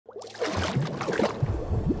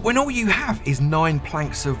When all you have is 9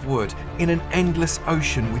 planks of wood in an endless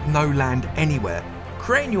ocean with no land anywhere,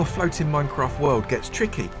 creating your floating Minecraft world gets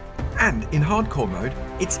tricky. And in hardcore mode,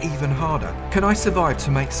 it's even harder. Can I survive to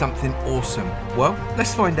make something awesome? Well,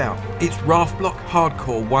 let's find out. It's RaftBlock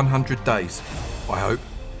Hardcore 100 days, I hope.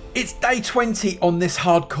 It's day 20 on this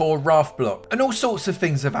hardcore raft block, and all sorts of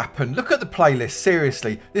things have happened. Look at the playlist,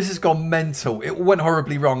 seriously, this has gone mental. It went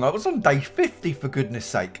horribly wrong. I was on day 50 for goodness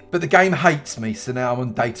sake, but the game hates me, so now I'm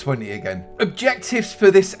on day 20 again. Objectives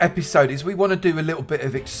for this episode is we want to do a little bit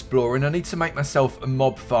of exploring. I need to make myself a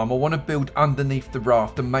mob farm. I want to build underneath the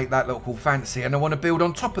raft and make that look all fancy, and I want to build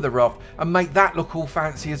on top of the raft and make that look all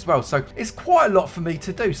fancy as well. So it's quite a lot for me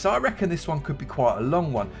to do, so I reckon this one could be quite a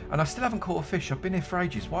long one, and I still haven't caught a fish. I've been here for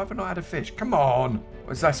ages. Why have I not had a fish? Come on.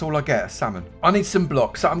 That's all I get, a salmon. I need some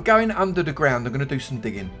blocks. So I'm going under the ground. I'm going to do some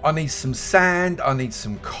digging. I need some sand. I need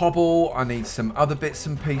some cobble. I need some other bits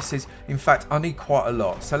and pieces. In fact, I need quite a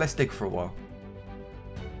lot. So let's dig for a while.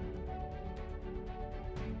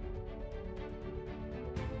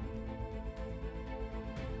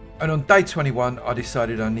 And on day 21, I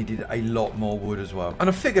decided I needed a lot more wood as well. And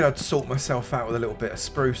I figured I'd sort myself out with a little bit of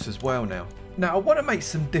spruce as well now. Now, I want to make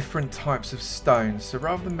some different types of stones, so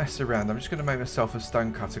rather than mess around, I'm just going to make myself a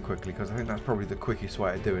stone cutter quickly, because I think that's probably the quickest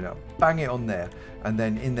way of doing it. Bang it on there, and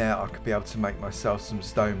then in there I could be able to make myself some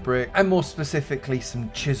stone brick, and more specifically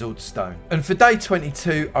some chiseled stone. And for day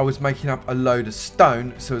 22, I was making up a load of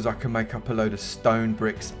stone, so as I can make up a load of stone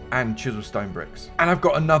bricks and chisel stone bricks. And I've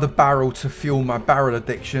got another barrel to fuel my barrel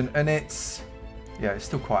addiction, and it's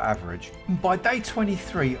still quite average. And by day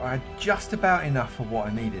 23, I had just about enough of what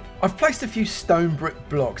I needed. I've placed a few stone brick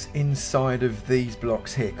blocks inside of these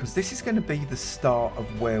blocks here, because this is going to be the start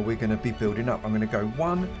of where we're going to be building up. I'm going to go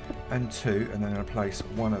 1 and 2, and then I'm going to place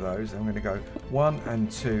one of those. I'm going to go 1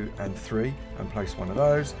 and 2 and 3 and place one of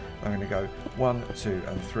those. I'm going to go 1, 2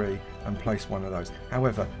 and 3 and place one of those.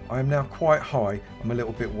 However, I am now quite high. I'm a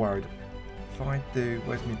little bit worried. If I do,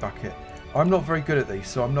 where's my bucket? I'm not very good at these,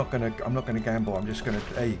 so I'm not gonna gamble. I'm just gonna,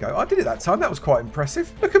 there you go. I did it that time. That was quite impressive.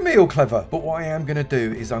 Look at me, all clever. But what I am gonna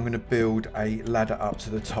do is I'm gonna build a ladder up to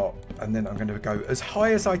the top, and then I'm gonna go as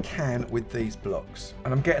high as I can with these blocks.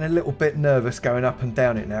 And I'm getting a little bit nervous going up and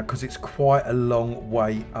down it now, because it's quite a long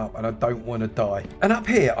way up, and I don't want to die. And up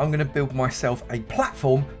here, I'm gonna build myself a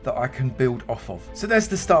platform that I can build off of. So there's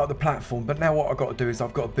the start of the platform. But now what I've got to do is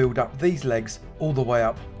I've got to build up these legs all the way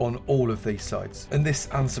up on all of these sides. And this,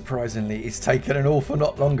 unsurprisingly, it's taken an awful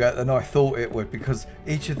lot longer than I thought it would, because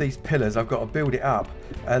each of these pillars I've got to build it up,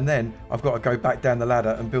 and then I've got to go back down the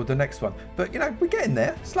ladder and build the next one. But you know, we're getting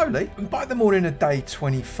there slowly. And by the morning of day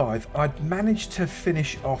 25, I'd managed to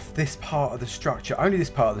finish off this part of the structure, only this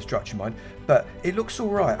part of the structure, mind, but it looks all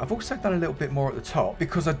right. I've also done a little bit more at the top,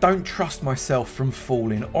 because I don't trust myself from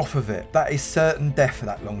falling off of it. That is certain death for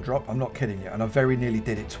that long drop. I'm not kidding you, and I very nearly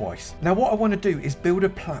did it twice. Now what I want to do is build a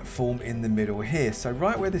platform in the middle here. So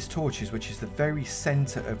right where this torch is, which is the very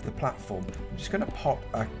center of the platform, I'm just going to pop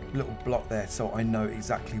a little block there so I know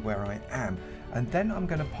exactly where I am. And then I'm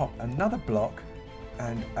going to pop another block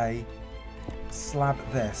and a slab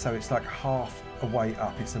there, so it's like half a way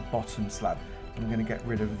up. It's a bottom slab. I'm going to get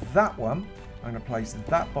rid of that one. I'm going to place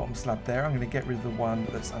that bottom slab there. I'm going to get rid of the one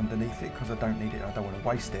that's underneath it, because I don't need it. I don't want to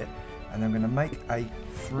waste it. And I'm going to make a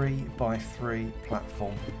 3x3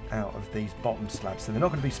 platform out of these bottom slabs. So they're not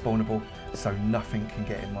going to be spawnable, so nothing can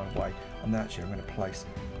get in my way. And actually, I'm going to place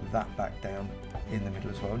that back down in the middle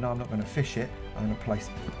as well. No, I'm not going to fish it. I'm going to place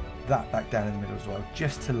that back down in the middle as well,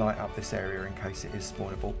 just to light up this area in case it is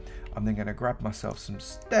spawnable. I'm then going to grab myself some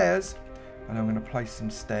stairs, and I'm going to place some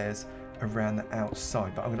stairs around the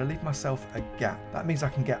outside, but I'm going to leave myself a gap. That means I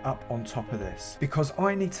can get up on top of this, because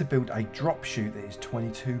I need to build a drop chute that is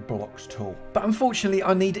 22 blocks tall. But unfortunately,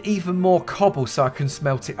 I need even more cobble so I can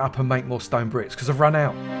smelt it up and make more stone bricks, because I've run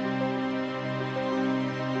out.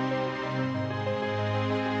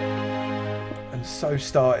 And so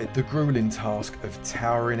started the grueling task of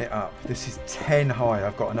towering it up. This is 10 high.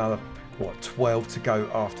 I've got another, what, 12 to go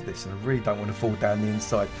after this, and I really don't want to fall down the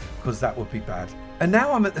inside, because that would be bad. And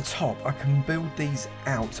now I'm at the top, I can build these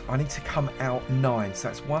out. I need to come out 9. So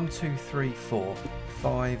that's 1, 2, 3, 4,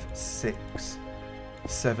 5, 6,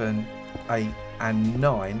 7, 8, and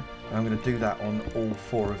 9. And I'm going to do that on all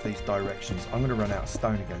 4 of these directions. I'm going to run out of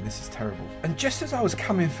stone again. This is terrible. And just as I was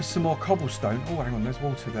coming for some more cobblestone, oh, hang on, there's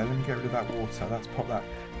water there. Let me get rid of that water. Let's pop that.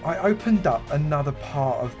 I opened up another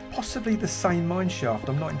part of possibly the same mine shaft.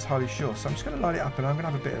 I'm not entirely sure. So I'm just going to light it up, and I'm going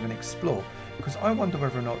to have a bit of an explore. because I wonder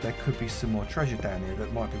whether or not there could be some more treasure down here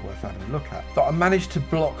that might be worth having a look at. But I managed to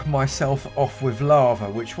block myself off with lava,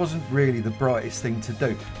 which wasn't really the brightest thing to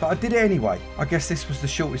do, but I did it anyway. I guess this was the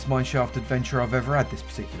shortest mineshaft adventure I've ever had, this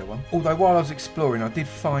particular one. Although while I was exploring, I did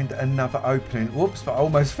find another opening. Whoops, but I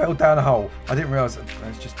almost fell down a hole. I didn't realise.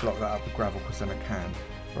 Let's just block that up with gravel, because then I can.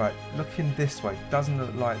 Right, looking this way, doesn't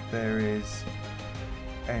look like there is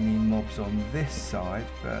any mobs on this side,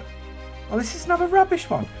 but oh, this is another rubbish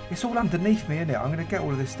one. It's all underneath me, isn't it? I'm going to get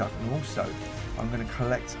all of this stuff, and also I'm going to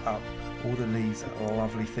collect up all of these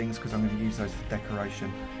lovely things, because I'm going to use those for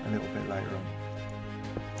decoration a little bit later on.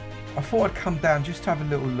 I thought I'd come down just to have a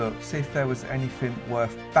little look, see if there was anything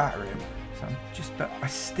worth battering. So but I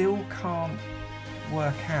still can't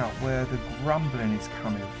work out where the grumbling is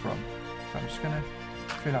coming from. So I'm just going to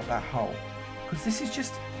fill up that hole, because this is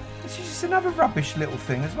just another rubbish little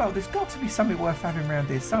thing as well. There's got to be something worth having around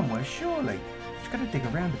here somewhere, surely. Just got to dig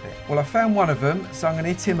around a bit. Well, I found one of them, so I'm going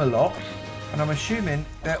to hit him a lot, and I'm assuming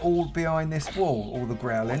they're all behind this wall, all the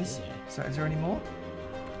growlings. So is there any more?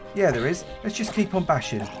 Yeah, there is. Let's just keep on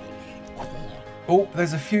bashing. Oh,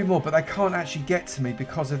 there's a few more, but they can't actually get to me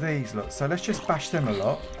because of these, look. So let's just bash them a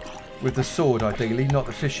lot with the sword, ideally, not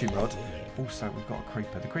the fishing rod. Also, we've got a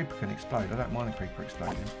creeper. The creeper can explode. I don't mind a creeper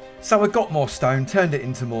exploding. So I got more stone, turned it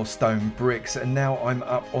into more stone bricks, and now I'm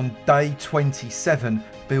up on day 27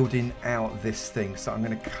 building out this thing. So I'm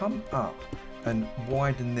going to come up and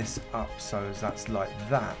widen this up so as that's like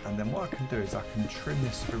that. And then what I can do is I can trim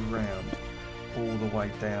this around all the way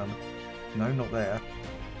down. No, not there.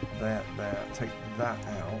 There. Take that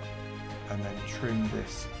out and then trim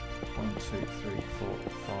this 1, 2, 3, 4,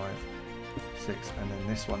 5, 6, and then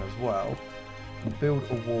this one as well, and build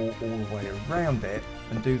a wall all the way around it,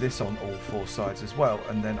 and do this on all 4 sides as well,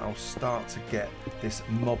 and then I'll start to get this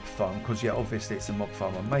mob farm, because yeah, obviously it's a mob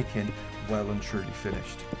farm I'm making, well and truly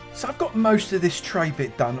finished. So I've got most of this tray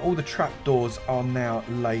bit done. All the trapdoors are now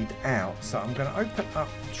laid out, so I'm going to open up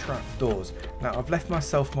the trapdoors. Now I've left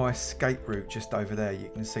myself my escape route just over there. You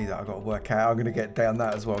can see that I've got to work out how I'm going to get down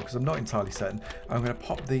that as well, because I'm not entirely certain. I'm going to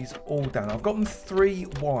pop these all down. I've got them 3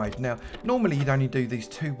 wide. Now normally you'd only do these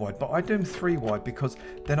 2 wide, but I do them 3 wide because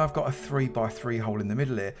then I've got a 3x3 hole in the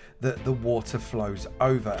middle here that the water flows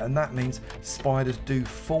over, and that means spiders do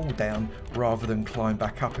fall down rather than climb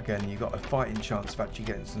back up again. You've got a fighting chance of actually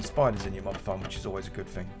getting some spiders in your mob farm, which is always a good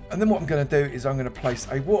thing. And then what I'm going to do is I'm going to place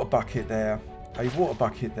a water bucket there, a water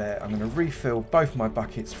bucket there. I'm going to refill both my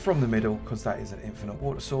buckets from the middle, because that is an infinite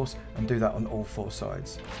water source, and do that on all 4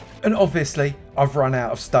 sides. And obviously I've run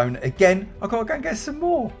out of stone again. I've got to go and get some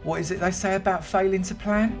more. What is it they say about failing to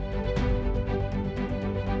plan?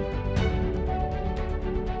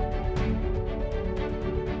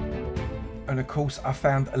 And of course I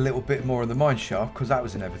found a little bit more of the mine shaft, because that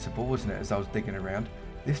was inevitable, wasn't it, as I was digging around.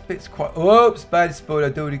 This bit's quite... Oops, bad spoiler. I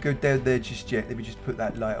don't want to go down there just yet. Let me just put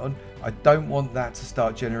that light on. I don't want that to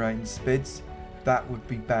start generating spids. That would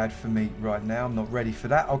be bad for me right now. I'm not ready for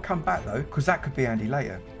that. I'll come back though, because that could be handy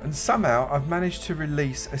later. And somehow I've managed to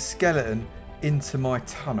release a skeleton into my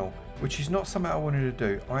tunnel, which is not something I wanted to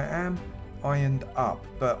do. I am ironed up,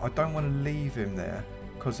 but I don't want to leave him there,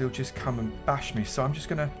 because he'll just come and bash me. So I'm just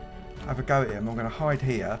going to have a go at him. I'm going to hide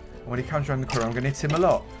here, and when he comes around the corner I'm going to hit him a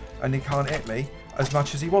lot, and he can't hit me as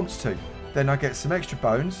much as he wants to. Then I get some extra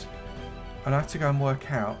bones, and I have to go and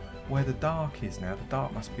work out where the dark is now. The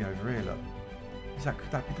dark must be over here, look.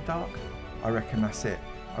 Could that be the dark? I reckon that's it.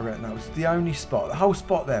 I reckon that was the only spot. The whole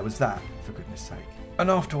spot there was that, for goodness sake. And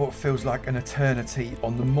after what feels like an eternity,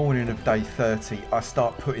 on the morning of day 30, I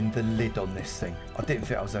start putting the lid on this thing. I didn't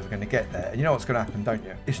think I was ever going to get there. And you know what's going to happen, don't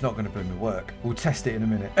you? It's not going to blooming work. We'll test it in a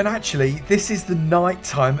minute. And actually, this is the night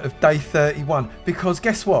time of day 31. Because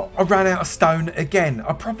guess what? I ran out of stone again.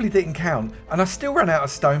 I probably didn't count. And I still ran out of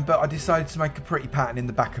stone, but I decided to make a pretty pattern in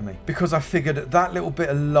the back of me. Because I figured that little bit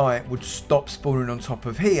of light would stop spawning on top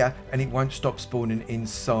of here, and it won't stop spawning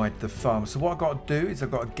inside the farm. So what I've got to do is I've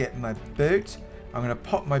got to get my boot. I'm going to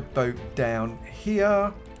pop my boat down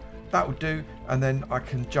here. That will do. And then I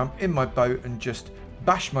can jump in my boat and just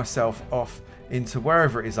bash myself off into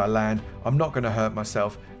wherever it is I land. I'm not going to hurt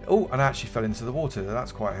myself. Oh, and I actually fell into the water.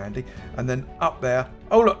 That's quite handy. And then up there.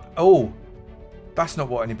 Oh, look. Oh, that's not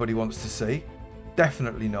what anybody wants to see.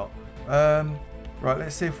 Definitely not. Right,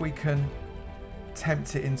 let's see if we can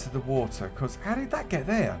tempt it into the water. Because how did that get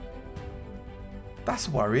there? That's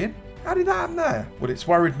worrying. How did that happen there? Well, it's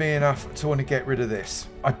worried me enough to want to get rid of this.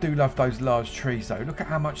 I do love those large trees though. Look at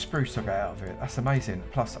how much spruce I got out of it. That's amazing.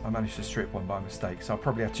 Plus, I managed to strip one by mistake, so I'll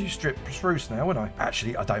probably have to strip spruce now, won't I?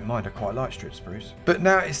 Actually, I don't mind. I quite like strip spruce. But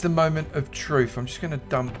now it's the moment of truth. I'm just going to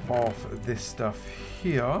dump off this stuff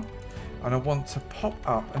here. and I want to pop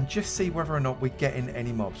up and just see whether or not we're getting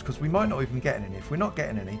any mobs, because we might not even get any. If we're not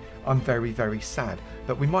getting any, I'm very, very sad.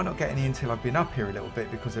 But we might not get any until I've been up here a little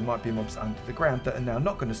bit, because there might be mobs under the ground that are now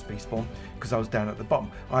not going to speed spawn because I was down at the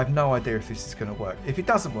bottom. I have no idea if this is going to work. If it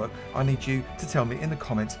doesn't work, I need you to tell me in the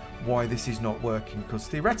comments why this is not working, because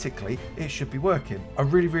theoretically it should be working. I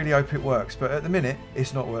really, really hope it works, but at the minute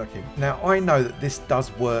it's not working. Now I know that this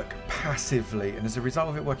does work passively, and as a result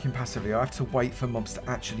of it working passively, I have to wait for mobs to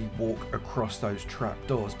actually walk across those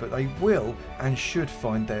trapdoors, but they will and should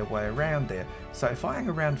find their way around here. So if I hang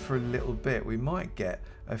around for a little bit, we might get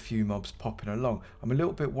a few mobs popping along. I'm a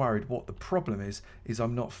little bit worried. What the problem is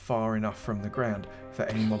I'm not far enough from the ground for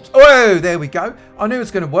any mobs. Oh, there we go. I knew it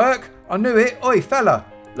was going to work. I knew it. Oi, fella,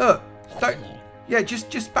 look. Don't, yeah,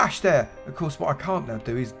 just bash there. Of course, what I can't now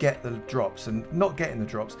do is get the drops, and not getting the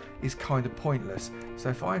drops is kind of pointless. So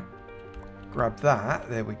if I grab that,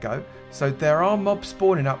 there we go. So there are mobs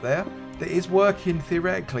spawning up there. That is working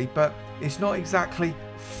theoretically, but it's not exactly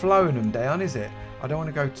flowing them down, is it? I don't want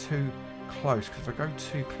to go too close, because if I go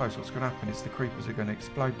too close, what's going to happen is the creepers are going to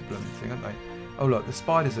explode the blooming thing, aren't they? Oh look, the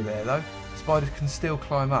spiders are there though. Spiders can still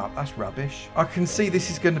climb up. That's rubbish. I can see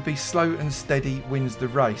this is going to be slow and steady wins the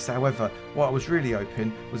race. However, what I was really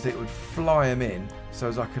hoping was that it would fly them in, so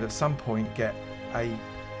as I could at some point get a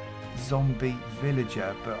zombie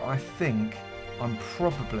villager, but I think I'm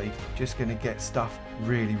probably just going to get stuff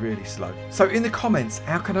really, really slow. So in the comments,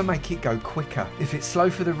 how can I make it go quicker? If it's slow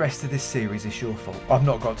for the rest of this series, it's your fault. I've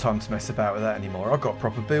not got time to mess about with that anymore. I've got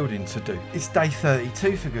proper building to do. It's day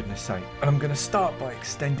 32 for goodness sake. And I'm going to start by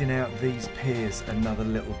extending out these piers another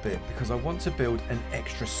little bit, because I want to build an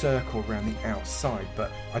extra circle around the outside, but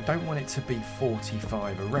I don't want it to be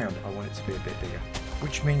 45 around. I want it to be a bit bigger,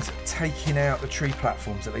 which means taking out the tree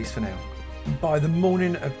platforms, at least for now. By the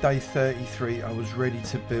morning of day 33, I was ready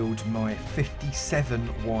to build my 57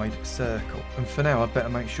 wide circle. And for now, I better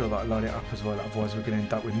make sure that I load it up as well, otherwise we're going to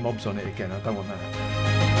end up with mobs on it again. I don't want that.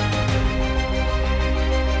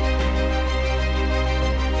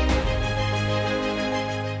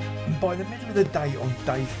 By the middle of the day on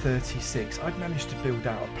day 36, I'd managed to build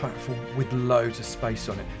out a platform with loads of space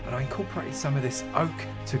on it, and I incorporated some of this oak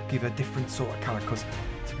to give a different sort of colour, because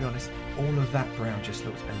to be honest, all of that brown just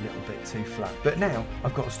looked a little bit too flat. But now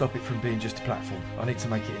I've got to stop it from being just a platform. I need to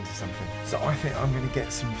make it into something. So I think I'm going to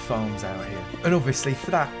get some farms out here. And obviously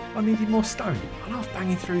for that, I needed more stone. I love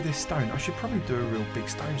banging through this stone. I should probably do a real big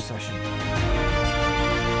stone session.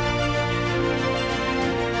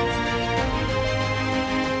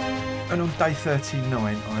 And on day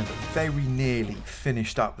 39, I've very nearly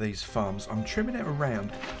finished up these farms. I'm trimming it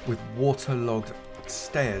around with waterlogged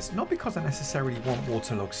stairs, not because I necessarily want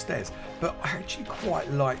waterlogged stairs, but I actually quite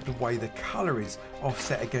like the way the colour is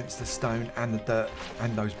offset against the stone and the dirt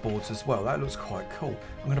and those boards as well. That looks quite cool.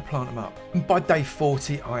 I'm going to plant them up. And by day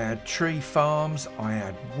 40, I had tree farms, I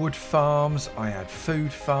had wood farms, I had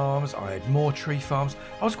food farms, I had more tree farms.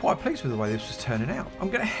 I was quite pleased with the way this was turning out. I'm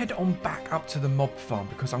going to head on back up to the mob farm,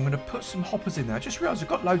 because I'm going to put some hoppers in there. I just realised I've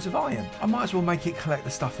got loads of iron. I might as well make it collect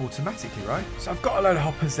the stuff automatically, right? So I've got a load of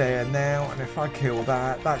hoppers there now, and if I kill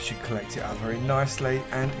that should collect it up very nicely,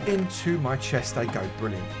 and into my chest they go.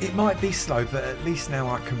 Brilliant. It might be slow, but at least now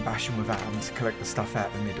I can bash them without having to collect the stuff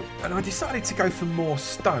out the middle. And I decided to go for more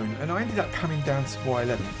stone, and I ended up coming down to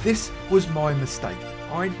Y11. This was my mistake.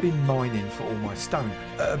 I'd been mining for all my stone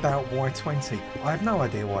at about Y20. I have no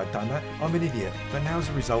idea why I'd done that. I'm an idiot. But now as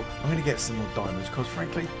a result, I'm going to get some more diamonds, because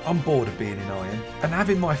frankly, I'm bored of being in iron. And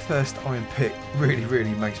having my first iron pick really,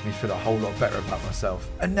 really makes me feel a whole lot better about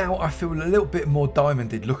myself. And now I feel a little bit more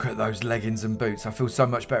diamonded. Look at those leggings and boots. I feel so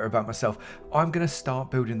much better about myself. I'm going to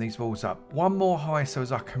start building these walls up. One more high so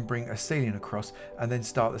as I can bring a ceiling across, and then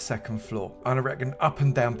start the second floor. And I reckon up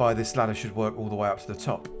and down by this ladder should work all the way up to the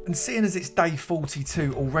top. And seeing as it's day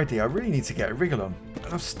 42 already, I really need to get a wriggle on.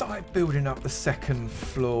 And I've started building up the second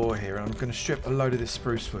floor here, and I'm going to strip a load of this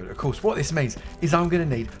spruce wood. Of course, what this means is I'm going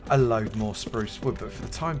to need a load more spruce wood, but for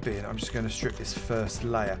the time being, I'm just going to strip this first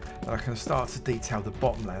layer, and I can start to detail the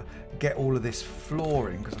bottom layer, get all of this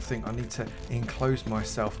flooring, because I think I need to enclose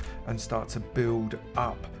myself and start to build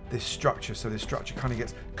up this structure, so this structure kind of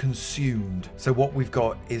gets consumed. So what we've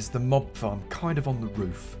got is the mob farm kind of on the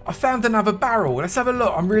roof. I found another barrel. Let's have a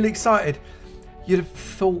look. I'm really excited. You'd have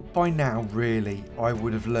thought by now, really, I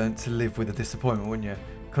would have learnt to live with a disappointment, wouldn't you?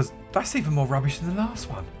 Because that's even more rubbish than the last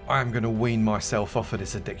one. I am going to wean myself off of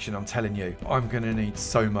this addiction, I'm telling you. I'm going to need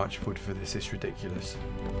so much wood for this. It's ridiculous.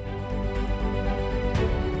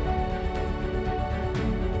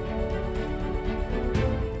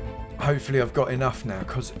 Hopefully I've got enough now,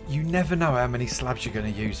 because you never know how many slabs you're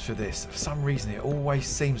going to use for this. For some reason it always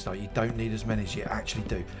seems like you don't need as many as you actually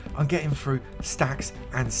do. I'm getting through stacks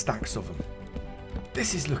and stacks of them.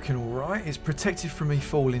 This is looking alright. It's protected from me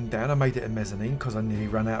falling down. I made it a mezzanine because I nearly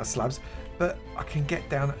ran out of slabs, but I can get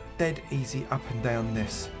down dead easy up and down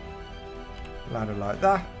this ladder like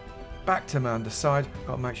that. Back to my underside.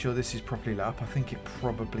 Got to make sure this is properly lit up. I think it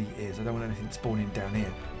probably is. I don't want anything spawning down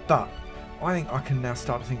here, but I think I can now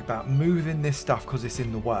start to think about moving this stuff because it's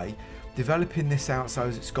in the way, developing this out so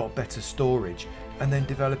as it's got better storage, and then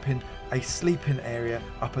developing a sleeping area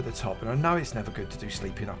up at the top. And I know it's never good to do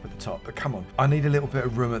sleeping up at the top, but come on, I need a little bit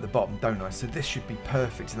of room at the bottom, don't I? So this should be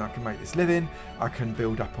perfect, and I can make this living. I can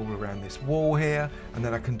build up all around this wall here, and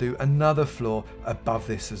then I can do another floor above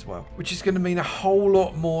this as well, which is going to mean a whole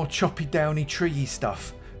lot more choppy downy treey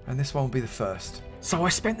stuff, and this one will be the first. So I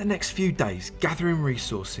spent the next few days gathering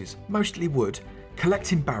resources, mostly wood,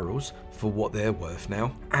 collecting barrels for what they're worth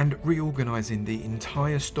now, and reorganising the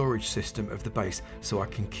entire storage system of the base so I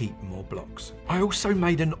can keep more blocks. I also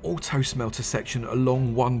made an auto smelter section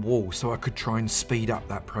along one wall so I could try and speed up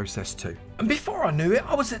that process too. And before I knew it,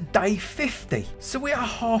 I was at day 50. So we are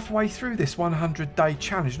halfway through this 100-day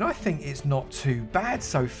challenge, and I think it's not too bad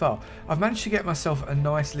so far. I've managed to get myself a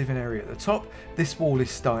nice living area at the top. This wall is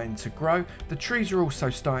starting to grow. The trees are also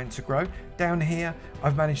starting to grow. Down here,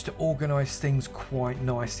 I've managed to organise things quite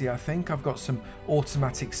nicely, I think. I've got some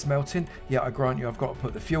automatic smelting. Yeah, I grant you I've got to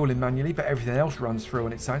put the fuel in manually, but everything else runs through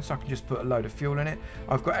on its own, so I can just put a load of fuel in it.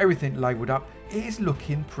 I've got everything labelled up. It is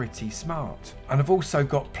looking pretty smart. And I've also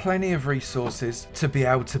got plenty of resources to be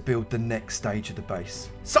able to build the next stage of the base.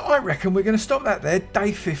 So I reckon we're going to stop that there.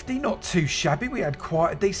 Day 50, not too shabby. We had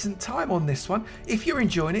quite a decent time on this one. If you're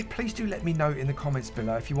enjoying it, please do let me know in the comments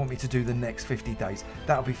below if you want me to do the next 50 days.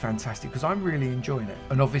 That'll be fantastic because I'm really enjoying it.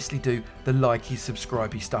 And obviously do the likey,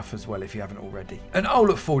 subscribey stuff as well if you haven't already. And I'll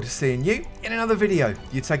look forward to seeing you in another video.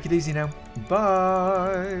 You take it easy now.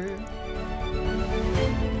 Bye.